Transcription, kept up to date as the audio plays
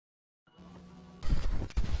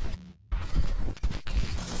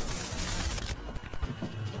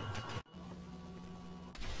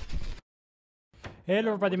Hello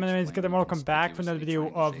everybody, my name is Good and welcome back for another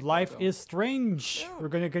video of Life is Strange. We're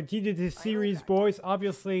going to continue this series, boys.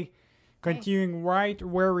 Obviously, continuing right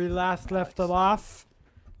where we last left it off.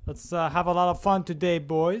 Let's have a lot of fun today,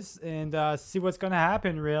 boys, and see what's going to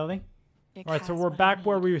happen, really. Alright, so we're back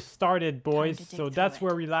where we started, boys. So that's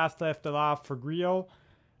where we last left it off for Griot.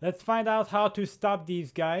 Let's find out how to stop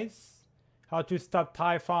these guys. How to stop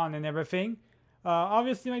Typhon and everything.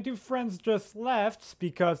 Obviously, my two friends just left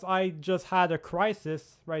because I just had a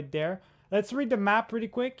crisis right there. Let's read the map really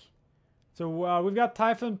quick. So we've got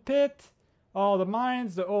Typhon Pit, all the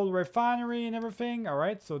mines, the old refinery and everything.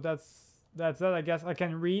 Alright, so that's it. I guess I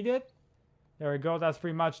can read it. There we go. That's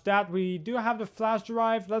pretty much that. We do have the flash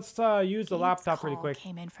drive. Let's use the laptop really quick.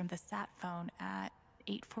 Came in from the sat phone at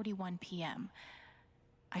 8:41 p.m.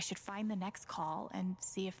 I should find the next call and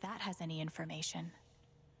see if that has any information.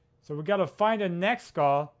 So we gotta find the next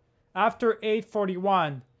call after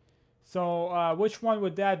 8:41. So which one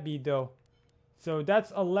would that be though? So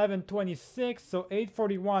that's 11:26. So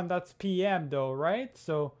 8:41, that's PM though, right?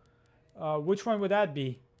 So which one would that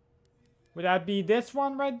be? Would that be this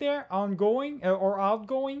one right there, ongoing or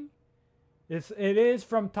outgoing? It is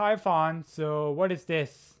from Typhon. So what is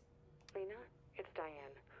this? Lena, it's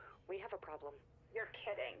Diane. We have a problem. You're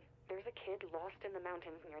kidding. There's a kid lost in the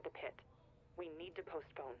mountains near the pit. We need to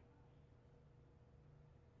postpone.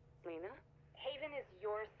 Lena? Haven is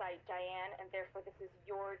your site, Diane, and therefore this is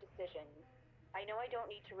your decision. I know I don't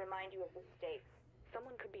need to remind you of the stakes.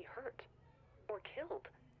 Someone could be hurt. Or killed.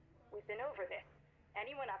 We've been over this.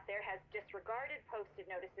 Anyone up there has disregarded posted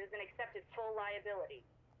notices and accepted full liability.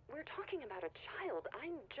 We're talking about a child.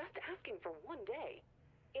 I'm just asking for one day.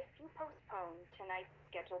 If you postpone tonight's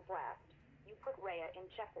scheduled blast, you put Rhea in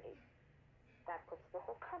jeopardy. That puts the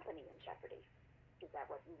whole company in jeopardy. Is that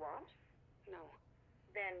what you want? No.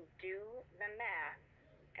 Then do the math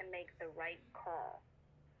and make the right call.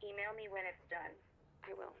 Email me when it's done.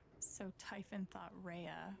 I will. So Typhon thought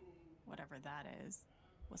Rhea, whatever that is,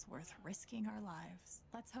 was worth risking our lives.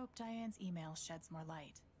 Let's hope Diane's email sheds more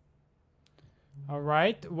light.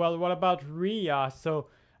 Alright, well, what about Rhea? So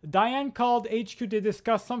Diane called HQ to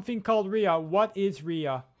discuss something called Rhea. What is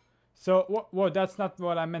Rhea? So, well, that's not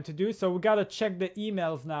what I meant to do. So we gotta check the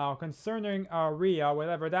emails now concerning Rhea,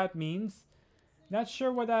 whatever that means. Not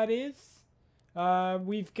sure what that is.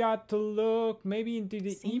 We've got to look maybe into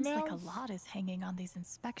the Seems emails. like a lot is hanging on these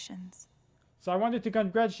inspections. So I wanted to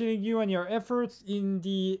congratulate you on your efforts in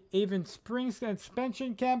the Haven Springs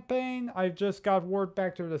expansion campaign. I've just got word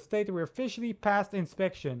back to the state that we're officially past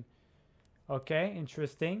inspection. Okay,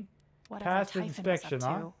 interesting. Whatever Past Typhon inspection, was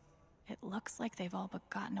up huh? to, it looks like they've all but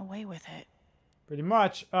gotten away with it. Pretty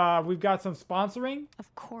much. We've got some sponsoring.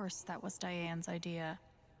 Of course, that was Diane's idea.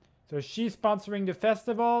 So she's sponsoring the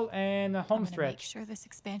festival and I'm home gonna stretch. make sure this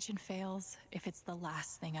expansion fails if it's the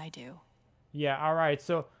last thing I do. Yeah, alright.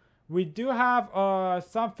 So we do have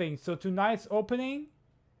something. So tonight's opening.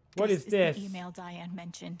 What is this? The email Diane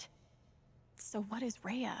mentioned. So what is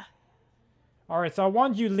Rhea? Alright, so I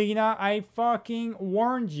warned you, Lena. I fucking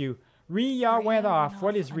warned you. Rhea went off.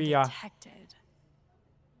 What is Rhea? Undetected.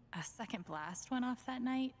 A second blast went off that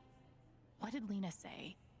night? What did Lena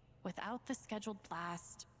say? Without the scheduled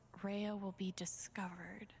blast, Rhea will be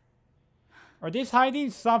discovered. Are they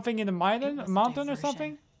hiding something in the It was a mountain or diversion.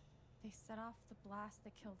 something? They set off the blast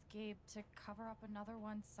that killed Gabe to cover up another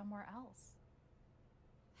one somewhere else.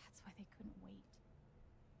 That's why they couldn't wait.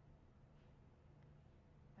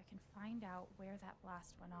 If I can find out where that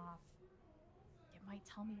blast went off, it might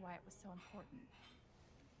tell me why it was so important.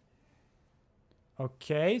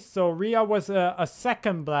 Okay, so Rhea was a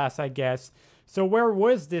second blast, I guess. So where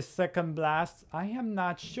was this second blast? I am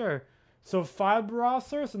not sure. So file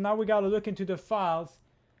browser. So now we gotta look into the files.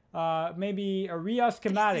 Maybe a Rhea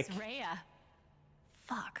schematic. This is Rhea.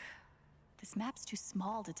 Fuck. This map's too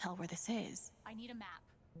small to tell where this is. I need a map.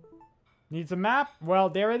 Needs a map? Well,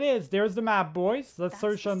 there it is. There's the map, boys. Let's That's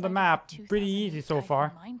search on the site of map. 2008 Pretty easy so Typhon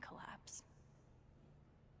far. Mine collapse.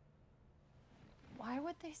 Why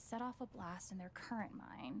would they set off a blast in their current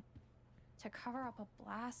mine to cover up a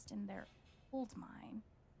blast in their old mine?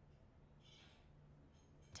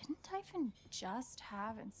 Didn't Typhon just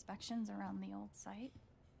have inspections around the old site?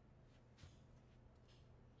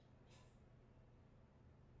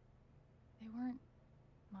 They weren't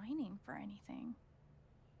mining for anything.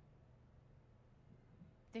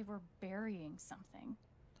 They were burying something.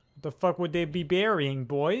 What the fuck would they be burying,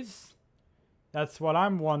 boys? That's what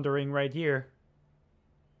I'm wondering right here.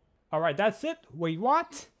 Alright, that's it? Wait,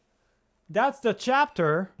 what? That's the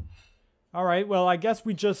chapter. Alright, well, I guess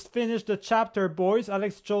we just finished the chapter, boys.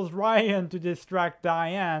 Alex chose Ryan to distract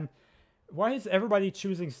Diane. Why is everybody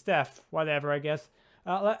choosing Steph? Whatever, I guess.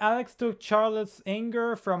 Alex took Charlotte's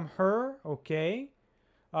anger from her. Okay.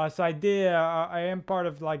 So I am part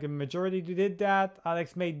of like a majority who did that.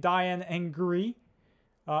 Alex made Diane angry.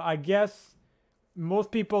 I guess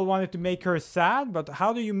most people wanted to make her sad, but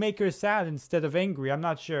how do you make her sad instead of angry? I'm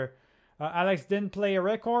not sure. Alex didn't play a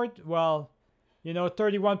record. Well, you know,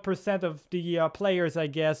 31% of the players, I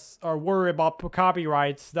guess, are worried about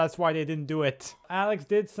copyrights. That's why they didn't do it. Alex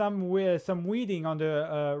did some weeding on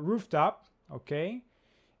the rooftop. Okay.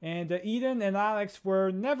 And Eden and Alex were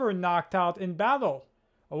never knocked out in battle.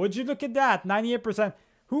 Oh, would you look at that? 98%.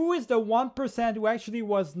 Who is the 1% who actually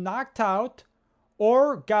was knocked out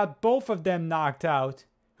or got both of them knocked out?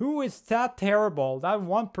 Who is that terrible? That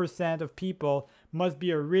 1% of people must be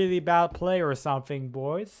a really bad player or something,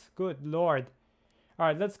 boys. Good lord.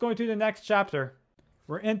 Alright, let's go into the next chapter.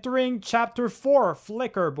 We're entering chapter 4,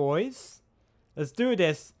 Flicker, boys. Let's do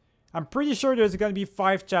this. I'm pretty sure there's going to be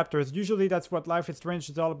 5 chapters. Usually that's what Life is Strange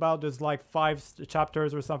is all about. There's like 5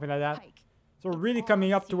 chapters or something like that. Pike, So we're it's really all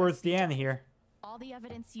coming up USB towards the end drive. here. All the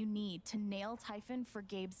evidence you need to nail Typhon for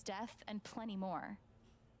Gabe's death and plenty more.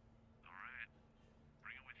 Alright.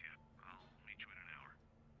 Bring it with you. I'll meet you in an hour.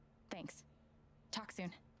 Thanks. Talk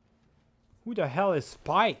soon. Who the hell is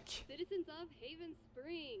Spike? Citizens of Haven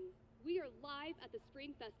Springs, we are live at the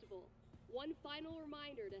Spring Festival. One final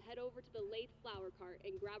reminder to head over to the Lathe Flower Cart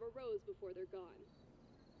and grab a rose before they're gone.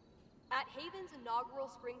 At Haven's inaugural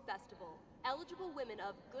Spring Festival, eligible women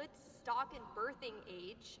of good stock and birthing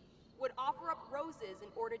age would offer up roses in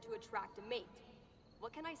order to attract a mate.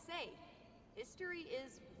 What can I say? History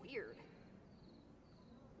is weird.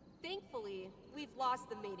 Thankfully, we've lost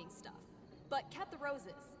the mating stuff, but kept the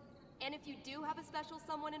roses. And if you do have a special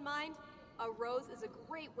someone in mind, a rose is a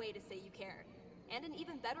great way to say you care. And an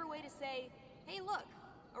even better way to say, hey look,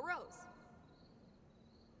 a rose.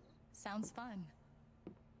 Sounds fun.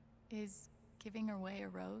 Is giving away a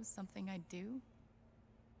rose something I'd do?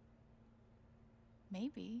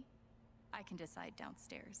 Maybe. I can decide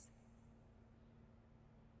downstairs.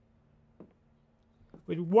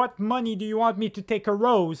 With what money do you want me to take a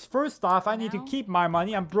rose? First off, I need to Now, keep my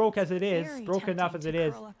money. I'm broke as it is. Very Broke enough tempting as it to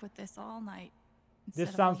is. curl up with this all night This instead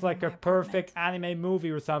of sounds leaving like a my perfect apartment. anime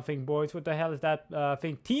movie or something, boys. What the hell is that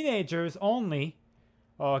thing? Teenagers only.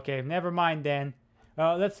 Oh, okay, never mind then.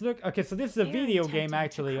 Let's look. Okay, so this is a Very video tempting game to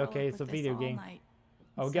actually. curl Okay, up it's a with this video all game. night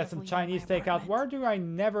Oh, instead get of some leaving Chinese my takeout. Why apartment. do I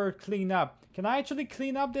never clean up? Can I actually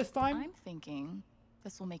clean up this time? I'm thinking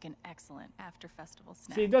this will make an excellent after-festival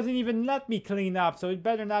snack. See, it doesn't even let me clean up, so it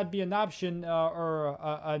better not be an option or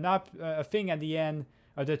a thing at the end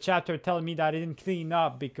of the chapter telling me that I didn't clean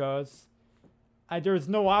up because there's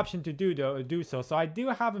no option to do so. So I do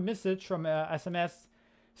have a message from SMS.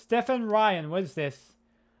 Stephen Ryan, what is this?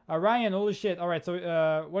 Ryan, holy shit. All right,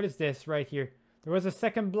 so what is this right here? There was a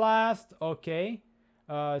second blast. Okay.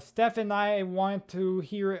 Steph and I want to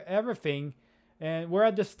hear everything. And we're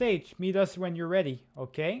at the stage. Meet us when you're ready.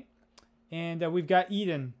 Okay. And we've got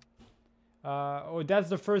Eden. Oh, that's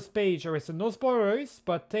the first page. Alright, so no spoilers.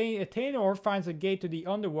 But Taylor finds a gate to the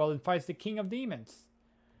underworld and fights the king of demons.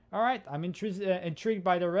 Alright, I'm intrigued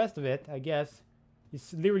by the rest of it, I guess.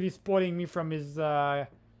 He's literally spoiling me from his the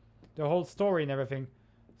whole story and everything.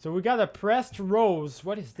 So we got a pressed rose.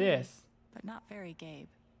 What is this? But not very Gabe.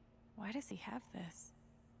 Why does he have this?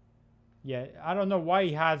 Yeah, I don't know why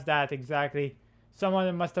he has that exactly.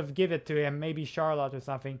 Someone must have given it to him, maybe Charlotte or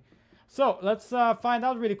something. So let's find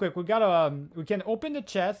out really quick. We got we can open the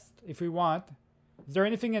chest if we want. Is there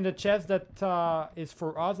anything in the chest that is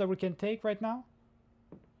for us that we can take right now?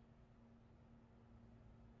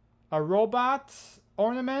 A robot,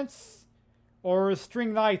 ornaments, or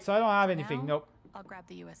string lights? I don't have anything. Now, Nope. I'll grab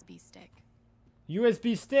the USB stick.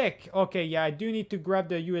 USB stick. Okay, yeah, I do need to grab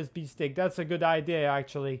the USB stick. That's a good idea,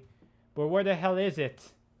 actually. But where the hell is it?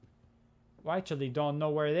 Well, I actually don't know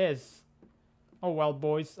where it is. Oh, well,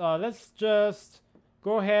 boys. Let's just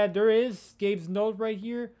go ahead. There is Gabe's note right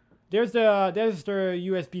here. There's the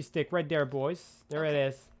USB stick right there, boys. There it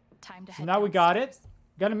is. Time to So head now we got it. downstairs.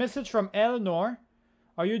 Got a message from Eleanor.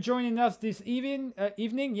 Are you joining us this evening?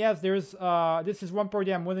 Yes, there's this is one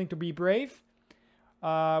party I'm willing to be brave.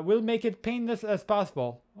 We'll make it painless as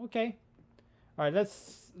possible. Okay. All right,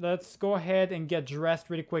 let's go ahead and get dressed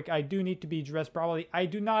really quick. I do need to be dressed probably. I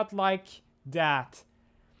do not like that.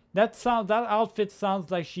 That outfit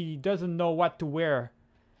sounds like she doesn't know what to wear.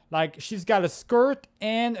 Like she's got a skirt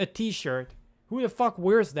and a t-shirt. Who the fuck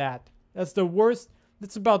wears that? That's the worst.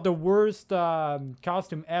 That's about the worst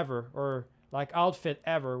costume ever, or like outfit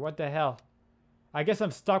ever. What the hell? I guess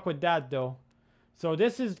I'm stuck with that though. So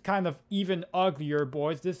this is kind of even uglier,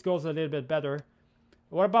 boys. This goes a little bit better.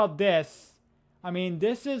 What about this? I mean,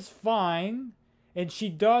 this is fine. And she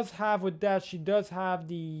does have, with that, she does have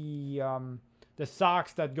the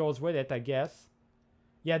socks that goes with it, I guess.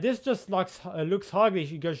 Yeah, this just looks ugly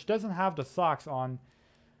because she doesn't have the socks on.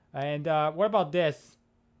 And what about this?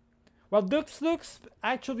 Well, this looks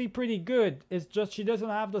actually pretty good. It's just she doesn't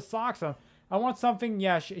have the socks on. I want something,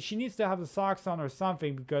 yeah, she needs to have the socks on or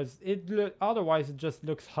something because otherwise it just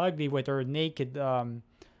looks ugly with her naked,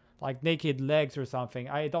 like naked legs or something.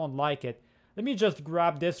 I don't like it. Let me just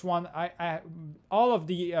grab this one. All of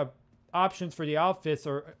the options for the outfits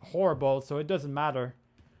are horrible, so it doesn't matter.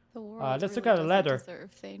 The world let's look really at the leather.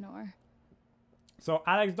 Deserve Thanor. So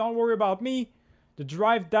Alex, don't worry about me. The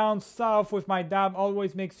drive down south with my dad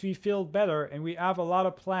always makes me feel better, and we have a lot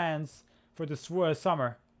of plans for the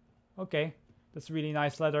summer. Okay, that's a really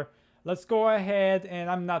nice letter. Let's go ahead, and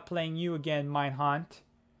I'm not playing you again, Mindhunt.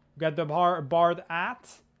 Got the barred hat.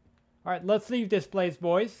 All right, let's leave this place,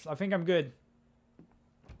 boys. I think I'm good.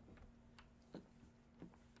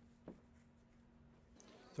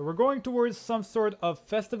 So we're going towards some sort of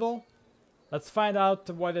festival. Let's find out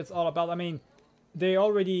what it's all about. I mean, we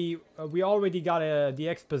already got the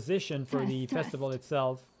exposition for the festival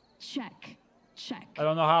itself. Check. I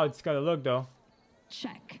don't know how it's gonna look though.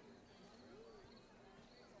 Check.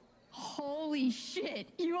 Holy shit!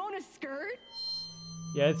 You own a skirt?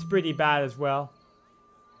 Yeah, it's pretty bad as well.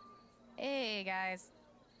 Hey, guys.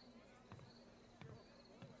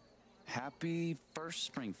 Happy first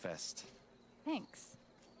Spring Fest. Thanks.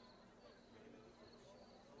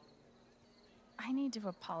 I need to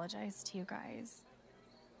apologize to you guys.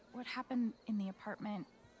 What happened in the apartment,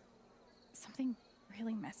 something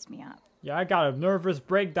really messed me up. Yeah, I got a nervous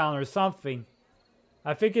breakdown or something.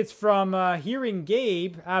 I think it's from hearing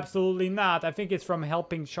Gabe. Absolutely not. I think it's from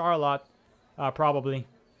helping Charlotte, probably.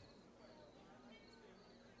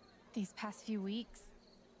 These past few weeks,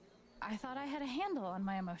 I thought I had a handle on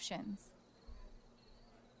my emotions.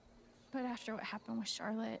 But after what happened with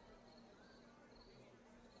Charlotte,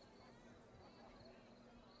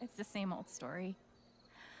 it's the same old story.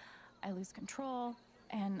 I lose control,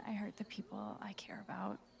 and I hurt the people I care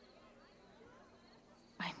about.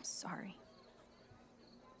 I'm sorry.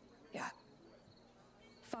 Yeah.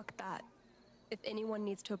 Fuck that. If anyone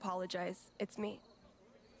needs to apologize, it's me.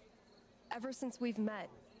 Ever since we've met,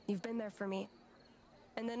 you've been there for me.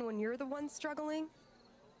 And then when you're the one struggling,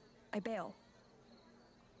 I bail.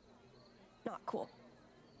 Not cool.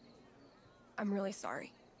 I'm really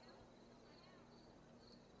sorry.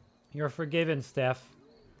 You're forgiven, Steph.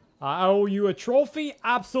 I owe you a trophy?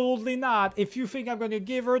 Absolutely not. If you think I'm gonna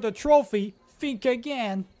give her the trophy, think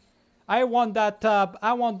again. I want that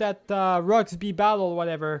Ruxby battle,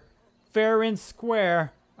 whatever. Fair and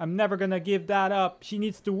square. I'm never gonna give that up. She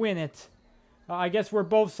needs to win it. I guess we're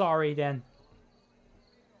both sorry then.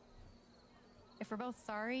 If we're both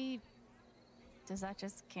sorry, does that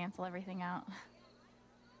just cancel everything out?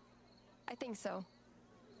 I think so.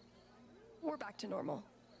 We're back to normal.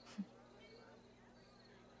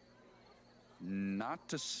 Not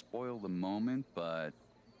to spoil the moment, but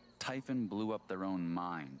Typhon blew up their own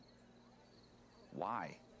mine.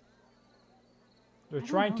 Why? They're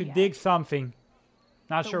trying to dig something.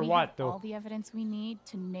 Not sure what, though. All the evidence we need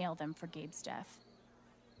to nail them for Gabe's death.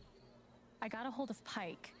 I got a hold of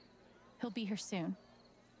Pike. He'll be here soon.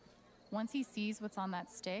 Once he sees what's on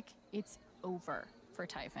that stick, it's over for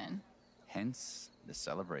Typhon. Hence the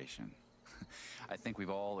celebration. I think we've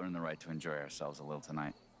all earned the right to enjoy ourselves a little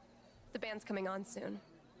tonight. The band's coming on soon.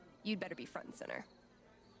 You'd better be front and center.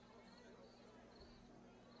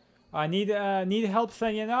 I need help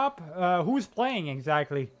setting up. Who's playing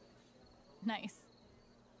exactly? Nice.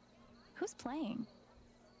 Who's playing?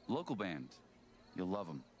 Local band. You'll love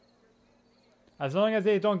them. As long as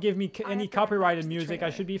they don't give me any copyrighted music, I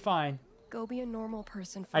should be fine. Go be a normal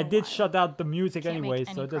person for I a did while. shut out the music Can't anyway, make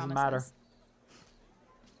so any it doesn't matter. promises.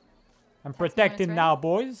 I'm Text me when protected it's now, ready.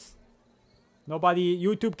 boys.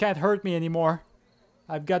 YouTube can't hurt me anymore.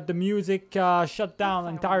 I've got the music shut down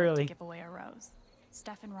entirely. Give away a rose.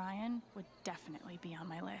 Steph and Ryan would definitely be on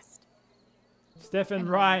my list. Steph and And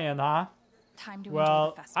Ryan, huh? Time to enjoy Well,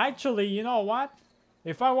 the festival. actually, you know what?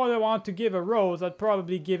 If I want to give a rose, I'd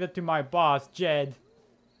probably give it to my boss, Jed.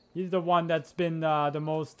 He's the one that's been the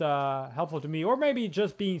most helpful to me. Or maybe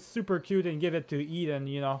just being super cute and give it to Eden,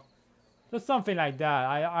 you know. Just something like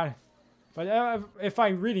that. But if I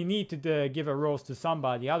really need to give a rose to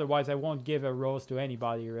somebody, otherwise I won't give a rose to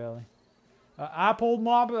anybody, really. Apple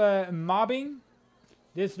mobbing?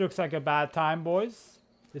 This looks like a bad time, boys.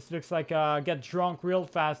 This looks like a get drunk real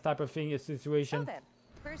fast type of thing, a situation.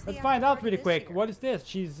 Where's Let's the find after out party really this quick. year? What is this?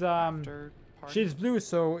 She's blue,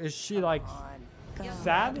 so is she like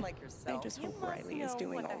Sad? I just hope Riley is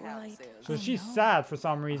doing all right. So she's sad for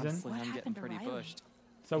some reason. Honestly, I'm getting pretty bushed.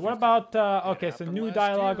 So what about, okay, so new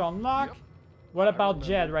dialogue unlock. What about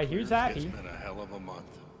Jed right here? He's happy. It's been a hell of a month.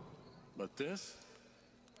 But this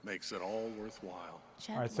makes it all worthwhile.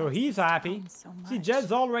 Alright, so he's happy. See,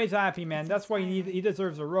 Jed's always happy, man. That's why he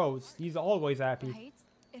deserves a rose. He's always happy.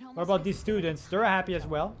 What about these students? They're happy as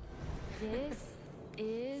well. This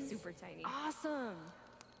is super tiny. Awesome.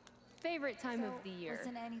 Favorite time of the year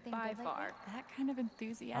by far. That kind of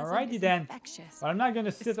enthusiasm Alrighty is then. infectious. But I'm not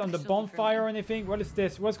gonna sit on the bonfire or anything. What is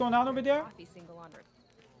this? What's going on over there?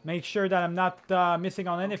 Make sure that I'm not missing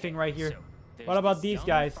on anything right here. What about these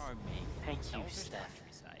guys? Thank you, Steph.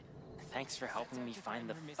 Thanks for helping me find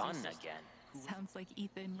the fun again. Sounds like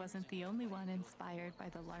Ethan wasn't the only one inspired by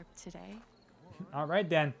the LARP today. Alright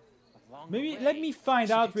then. Maybe let me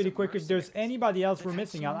find out really quick if there's anybody else we're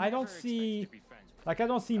missing on. I don't see... Like, I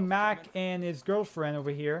don't see Mac and his girlfriend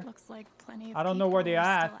over here. Looks like plenty of I don't know where they're people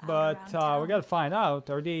are at, still but out around we gotta find out.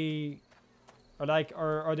 Are they...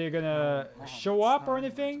 Are they gonna show up or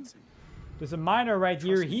anything? There's a miner right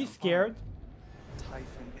here. He's scared. Typhon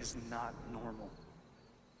is not normal.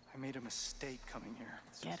 I made a mistake coming here.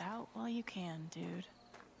 Get out while you can, dude.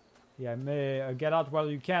 Yeah, get out while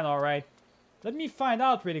you can, alright. Let me find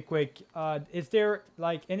out really quick. Is there,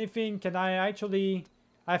 like, anything? Can I actually...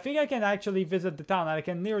 I think I can actually visit the town. I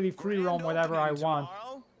can nearly free roam whatever I want.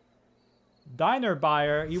 Diner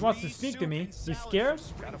buyer, he wants to speak to me. He's scared?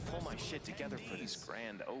 Gotta pull my shit together for this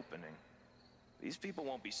grand opening. These people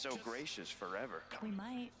won't be so gracious forever. We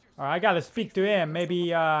might. Alright, I gotta speak to him.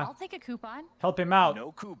 Maybe, I'll take a coupon. help him out.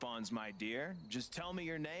 No coupons, my dear. Just tell me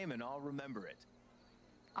your name and I'll remember it.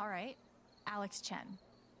 All right. Alex Chen.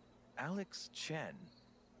 Alex Chen.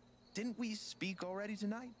 Didn't we speak already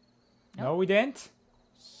tonight? No, we didn't.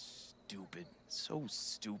 Stupid. So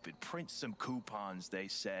stupid. Print some coupons, they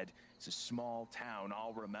said. It's a small town,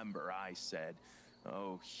 I'll remember, I said.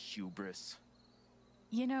 Oh, hubris.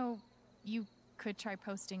 You know, you could try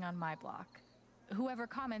posting on my block. Whoever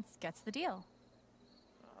comments gets the deal.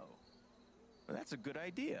 Oh. Well, that's a good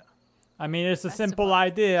idea. I mean, it's a simple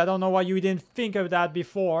idea. I don't know why you didn't think of that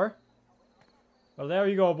before. Well, there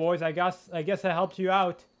you go, boys. I guess I helped you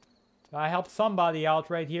out. I helped somebody out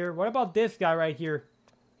right here. What about this guy right here?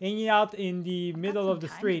 Hanging out in the middle of the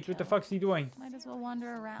street. What the fuck's he doing? Might as well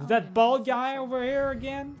wander around. Is that bald guy over here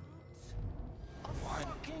again? 1,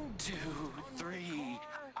 2, 3.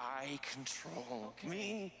 I control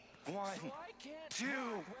me. 1, 2.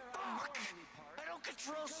 Fuck. I don't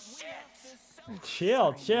control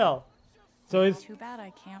shit. Chill. So it's too bad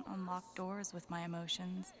I can't unlock doors with my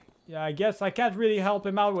emotions. Yeah, I guess I can't really help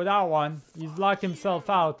him out with that one. He's locked himself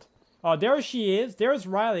out. Oh, there she is. There's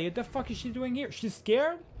Riley. What the fuck is she doing here? She's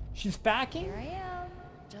scared? She's packing? Here I am,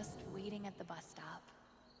 just waiting at the bus stop,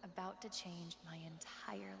 about to change my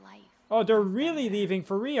entire life. Oh, they're really leaving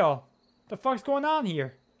for real. The fuck's going on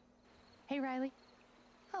here? Hey, Riley.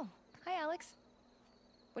 Oh, hi, Alex.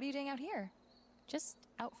 What are you doing out here? Just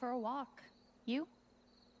out for a walk. You?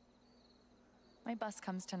 My bus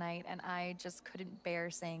comes tonight, and I just couldn't bear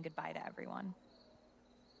saying goodbye to everyone.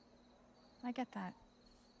 I get that.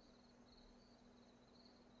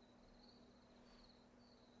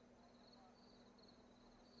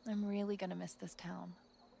 I'm really gonna miss this town.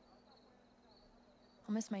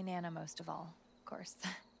 I'll miss my Nana most of all, of course.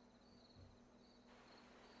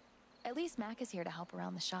 At least Mac is here to help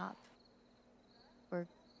around the shop. We're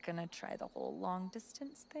gonna try the whole long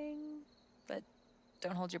distance thing, but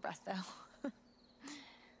don't hold your breath though.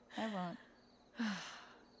 I won't.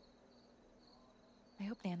 I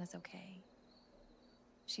hope Nana's okay.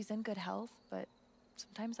 She's in good health, but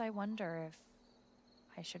sometimes I wonder if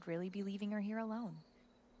I should really be leaving her here alone.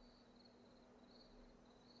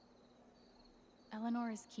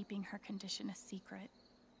 Eleanor is keeping her condition a secret,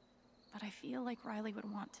 but I feel like Riley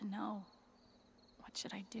would want to know. What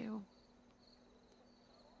should I do?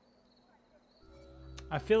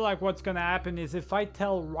 I feel like what's gonna happen is if I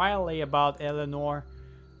tell Riley about Eleanor,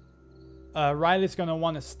 Riley's gonna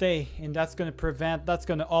want to stay, and that's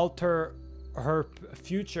gonna alter her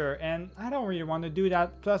future, and I don't really want to do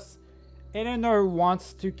that. Plus, Eleanor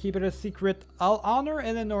wants to keep it a secret. I'll honor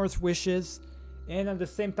Eleanor's wishes, and at the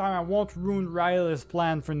same time, I won't ruin Riley's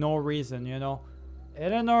plan for no reason, you know.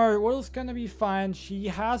 Eleanor, well, it's gonna be fine. She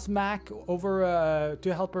has Mac over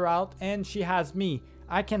to help her out, and she has me.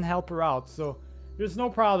 I can help her out, so there's no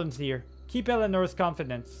problems here. Keep Eleanor's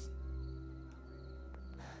confidence.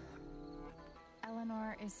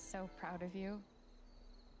 Eleanor is so proud of you.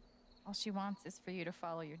 All she wants is for you to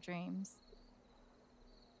follow your dreams.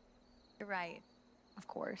 You're right, of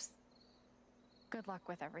course. Good luck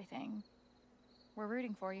with everything. We're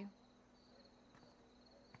rooting for you.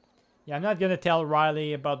 Yeah, I'm not gonna tell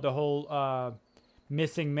Riley about the whole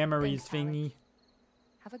missing memories Thanks, Alex. thingy.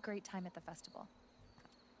 Have a great time at the festival.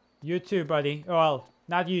 You too, buddy. Well,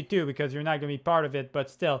 not you too, because you're not gonna be part of it, but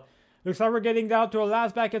still. Looks like we're getting down to our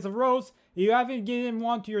last buckets of rose. You haven't given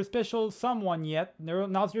one to your special someone yet.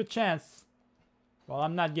 Now's your chance. Well,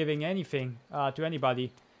 I'm not giving anything to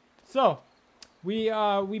anybody. So,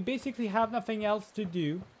 we basically have nothing else to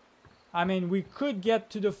do. I mean, we could get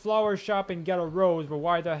to the flower shop and get a rose, but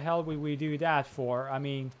why the hell would we do that for? I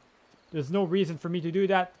mean, there's no reason for me to do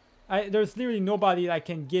that. There's literally nobody I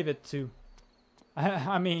can give it to.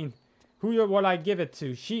 I mean, who would I give it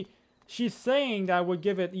to? She's saying that I would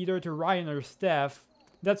give it either to Ryan or Steph.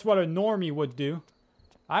 That's what a normie would do.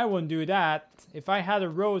 I wouldn't do that. If I had a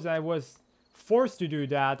rose and I was forced to do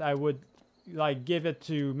that, I would like give it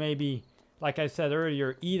to maybe, like I said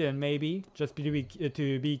earlier, Eden maybe, just to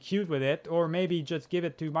be cute with it, or maybe just give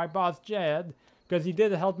it to my boss Jed, because he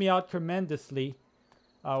did help me out tremendously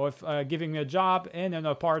with giving me a job and an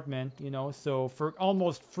apartment, you know, so for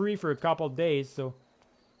almost free for a couple of days. So,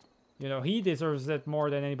 you know, he deserves it more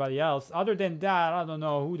than anybody else. Other than that, I don't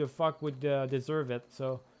know who the fuck would deserve it.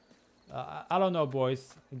 So I don't know,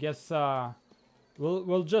 boys. I guess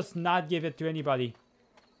we'll just not give it to anybody.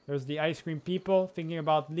 There's the ice cream people thinking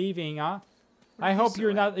about leaving, huh? I hope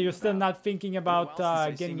you're still not thinking about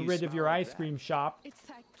getting rid of your ice cream shop.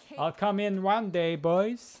 I'll come in one day,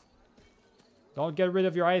 boys. Don't get rid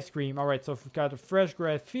of your ice cream. Alright, so we've got a fresh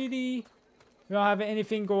graffiti. We don't have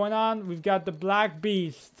anything going on. We've got the Black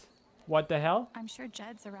Beast. What the hell? I'm sure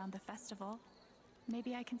Jed's around the festival.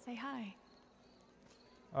 Maybe I can say hi.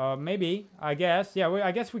 Maybe. I guess. Yeah,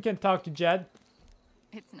 I guess we can talk to Jed.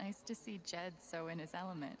 It's nice to see Jed so in his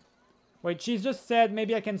element. Wait, she's just said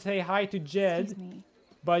maybe I can say hi to Jed.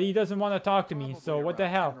 But he doesn't want to talk to me, so what the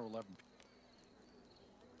hell?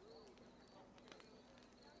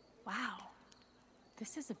 Wow.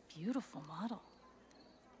 This is a beautiful model.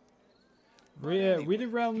 Really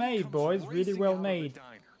well made, boys. Really well made.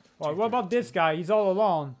 Well, what about this guy? He's all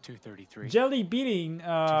alone. 233. Jelly beating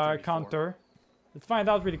counter. Let's find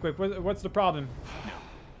out really quick. What's the problem? No.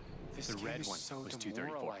 The red one so was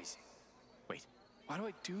 234. Wait. Why do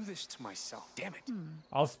I do this to myself? Damn it.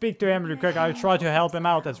 I'll speak to him real quick. I'll try to help him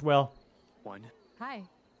out as well. One. Hi.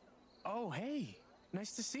 Oh, hey.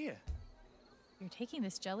 Nice to see you. You're taking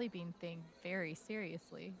this jelly bean thing very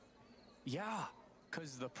seriously. Yeah,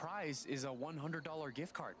 because the prize is a $100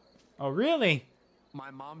 gift card. Oh, really? My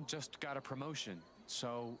mom just got a promotion,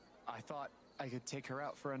 so I thought I could take her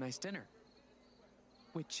out for a nice dinner.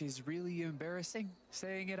 Which is really embarrassing,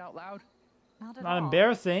 saying it out loud. Not at Not all.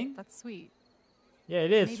 embarrassing. That's sweet. Yeah,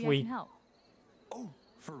 it is Maybe sweet. I can help. Oh,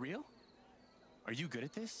 for real? Are you good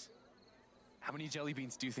at this? How many jelly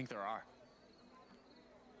beans do you think there are?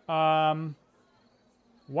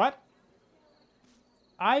 What?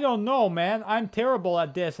 I don't know, man. I'm terrible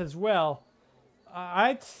at this as well.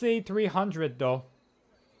 I'd say 300 though.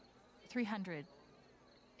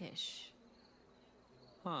 300-ish.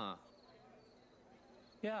 Huh.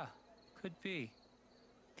 Yeah, could be.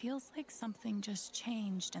 Feels like something just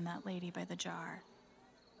changed in that lady by the jar.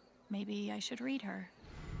 Maybe I should read her.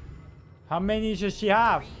 How many does she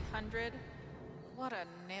have? 300? What a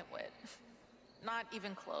nitwit. Not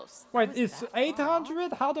even close. Wait, it's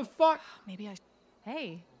 800? How the fuck? Maybe I...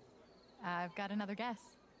 Hey, I've got another guess.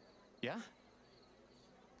 Yeah?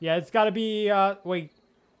 Yeah, it's gotta be, wait.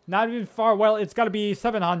 Not even far. Well, it's gotta be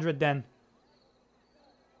 700 then.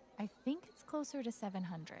 I think it's closer to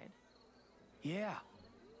 700. Yeah.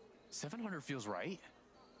 700 feels right.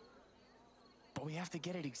 But we have to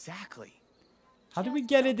get it exactly. How do we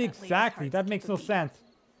get it exactly? That makes no sense.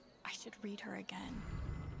 I should read her again.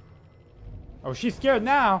 Oh, she's scared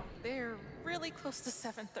now. They're really close to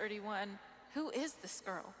 731. Who is this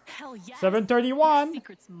girl? Hell yes. 731.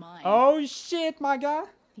 Secret's mine. Oh shit, my guy.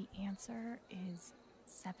 The answer is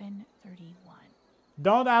 731.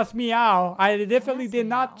 Don't ask me how. I definitely did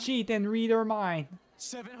not cheat and read her mind.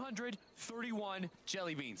 731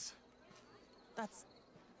 jelly beans. That's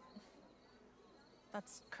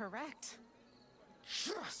correct.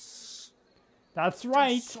 Yes. That's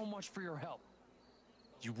right. Thanks so much for your help.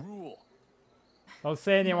 You rule. Don't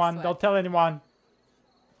say anyone. Don't tell anyone.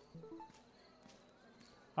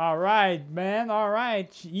 All right, man. All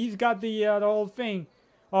right. He's got the whole thing.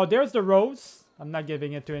 Oh, there's the rose. I'm not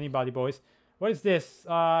giving it to anybody, boys. What is this?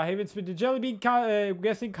 Havens with the jelly bean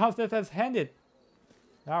guessing contest has ended.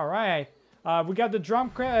 All right. We got the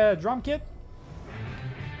drum kit.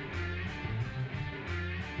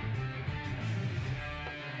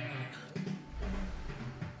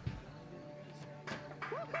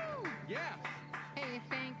 Yeah.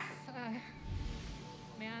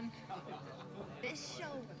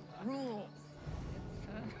 rules.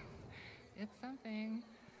 It's something.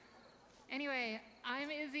 Anyway, I'm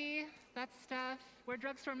Izzy. That's Steph. We're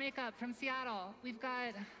Drugstore Makeup from Seattle. We've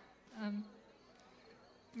got,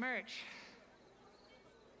 merch.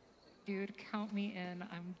 Dude, count me in.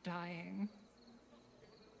 I'm dying.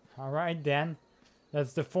 Alright then.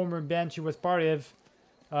 That's the former band she was part of.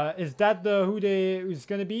 Is that who's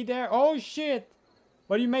gonna be there? Oh shit!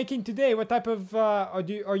 What are you making today? What type of are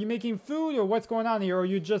you making food or what's going on here? Or are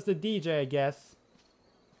you just a DJ, I guess?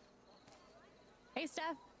 Hey,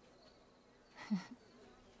 Steph.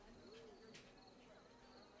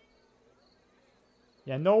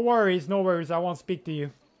 Yeah, no worries, no worries. I won't speak to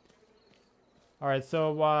you. Alright,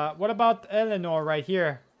 so what about Eleanor right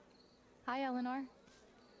here? Hi, Eleanor.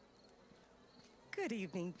 Good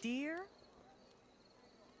evening, dear.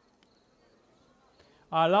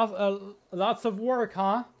 Lots of work,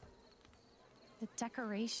 huh? The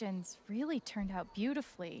decorations really turned out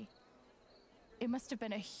beautifully. It must have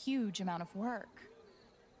been a huge amount of work.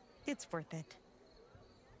 It's worth it.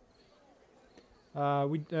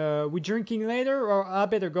 We drinking later, or I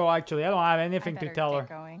better go actually. I don't have anything to tell her.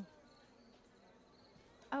 Going.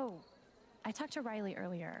 Oh, I talked to Riley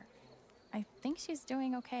earlier. I think she's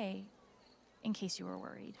doing okay, in case you were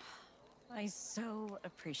worried. I so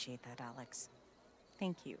appreciate that, Alex.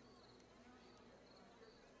 Thank you.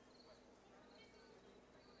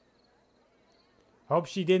 Hope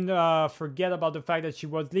she didn't forget about the fact that she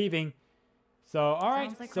was leaving. So,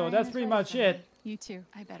 alright, Like so Ryan that's is pretty ready much for me. it. You too.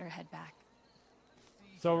 I better head back.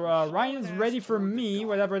 So, Ryan's ready for me,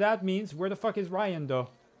 whatever that means. Where the fuck is Ryan, though?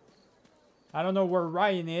 I don't know where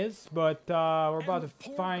Ryan is, but we're about to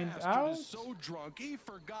find out. So drunk, he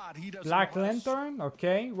forgot he doesn't Black Lantern,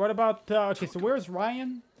 okay. What about, okay, so where's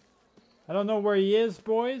Ryan? I don't know where he is,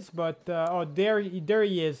 boys, but, oh, there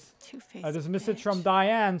he is. There's a message from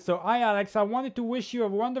Diane. So, hi, Alex. I wanted to wish you a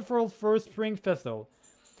wonderful first Spring Festival.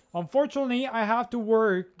 Unfortunately, I have to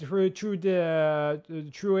work through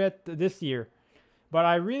it this year. But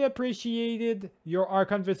I really appreciated our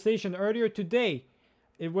conversation earlier today.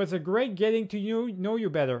 It was a great getting to know you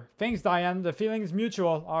better. Thanks, Diane. The feeling is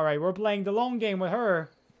mutual. All right, we're playing the long game with her.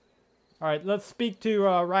 All right, let's speak to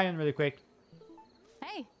Ryan really quick.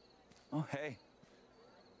 Hey. Oh, hey.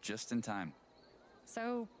 Just in time.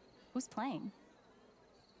 So, who's playing?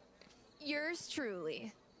 Yours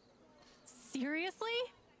truly. Seriously?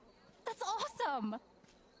 That's awesome!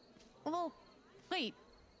 Well, wait.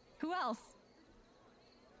 Who else?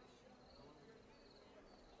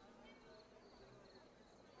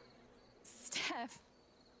 Steph.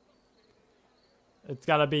 It's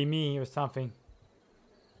gotta be me or something.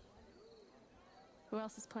 Who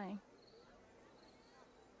else is playing?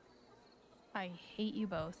 I hate you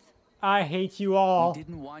both. I hate you all. We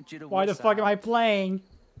didn't want you to Why the fuck am I playing?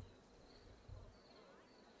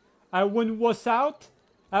 I wouldn't wuss out.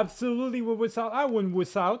 Absolutely would wuss out. I wouldn't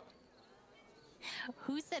wuss out.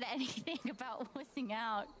 Who said anything about wussing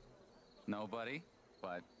out? Nobody,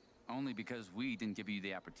 but only because we didn't give you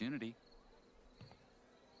the opportunity.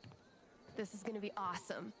 This is gonna be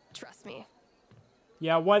awesome. Trust me.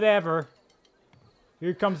 Yeah, whatever.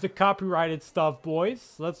 Here comes the copyrighted stuff,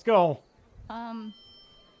 boys. Let's go.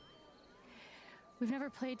 We've never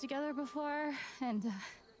played together before, and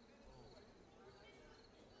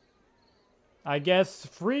I guess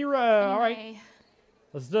anyway, alright.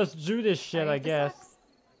 Let's just do this shit, I guess.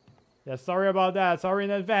 Yeah, sorry about that. Sorry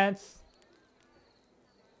in advance.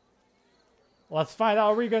 Let's find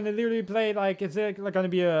out. Are we gonna literally play, like, is it like gonna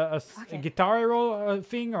be a guitar roll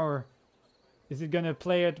thing, or is it gonna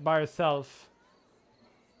play it by herself?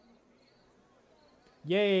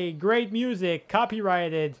 Yay, great music,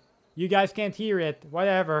 copyrighted. You guys can't hear it,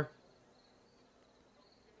 whatever.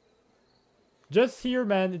 Just here,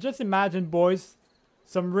 man, just imagine, boys,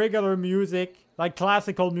 some regular music, like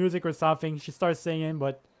classical music or something. She starts singing,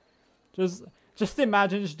 but just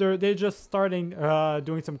imagine they're just starting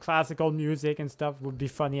doing some classical music and stuff. Would be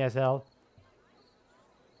funny as hell.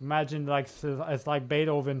 Imagine like it's like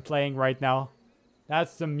Beethoven playing right now.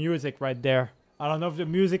 That's the music right there. I don't know if the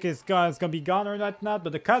music is gonna be gone or not,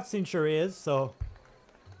 but the cutscene sure is. So,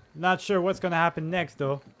 not sure what's gonna happen next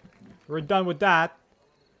though. We're done with that.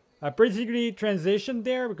 I basically transitioned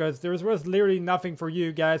there because there was literally nothing for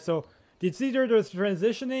you guys. So it's either there's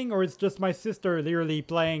transitioning or it's just my sister literally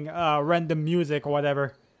playing random music or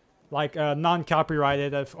whatever, like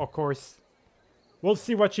non-copyrighted, of course. We'll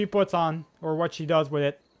see what she puts on or what she does with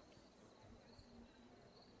it.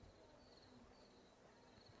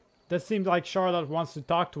 That seems like Charlotte wants to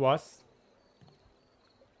talk to us.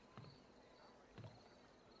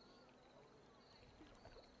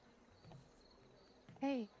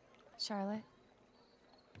 Hey, Charlotte.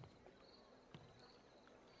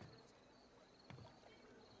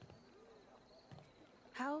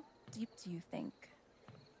 How deep do you think?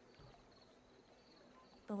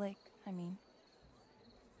 The lake, I mean.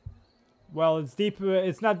 Well, it's deep.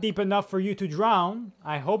 It's not deep enough for you to drown.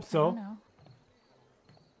 I hope so. I don't know.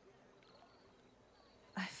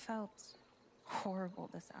 I felt horrible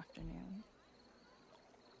this afternoon.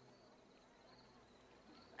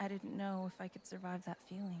 I didn't know if I could survive that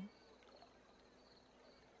feeling.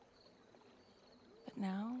 But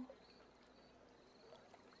now,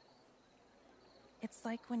 it's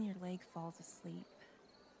like when your leg falls asleep.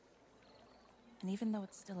 And even though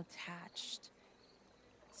it's still attached,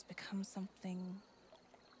 it's become something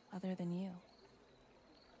other than you.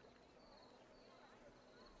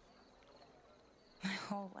 My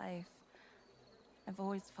whole life, I've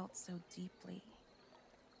always felt so deeply.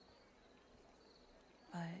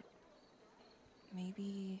 But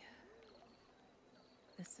maybe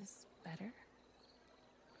this is better?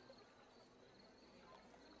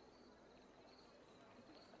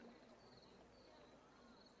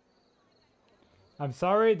 I'm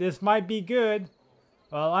sorry, this might be good.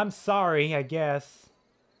 Well, I'm sorry, I guess.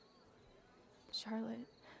 Charlotte.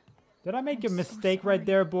 Did I make a mistake right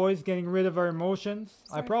there, boys, getting rid of our emotions?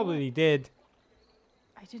 I probably did.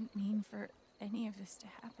 I didn't mean for any of this to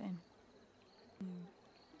happen.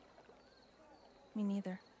 Me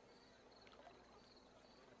neither.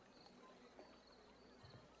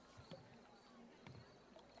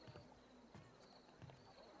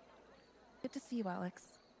 Good to see you, Alex.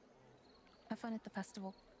 Have fun at the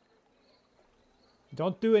festival.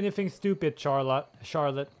 Don't do anything stupid,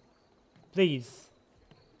 Charlotte. Please.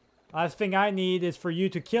 Last thing I need is for you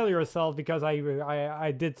to kill yourself because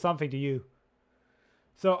I did something to you.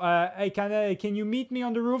 So, hey, can you meet me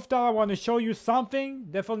on the rooftop? I want to show you something.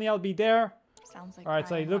 Definitely I'll be there. Sounds like Alright,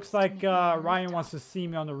 so it looks like Ryan wants to see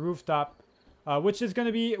me on the rooftop. Which is going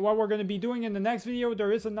to be what we're going to be doing in the next video.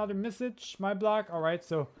 There is another message, my block. Alright,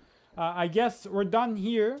 so I guess we're done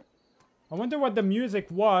here. I wonder what the music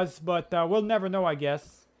was, but we'll never know, I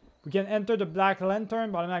guess. We can enter the Black Lantern,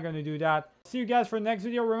 but I'm not going to do that. See you guys for the next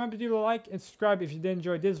video. Remember to like and subscribe if you did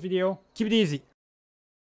enjoy this video. Keep it easy.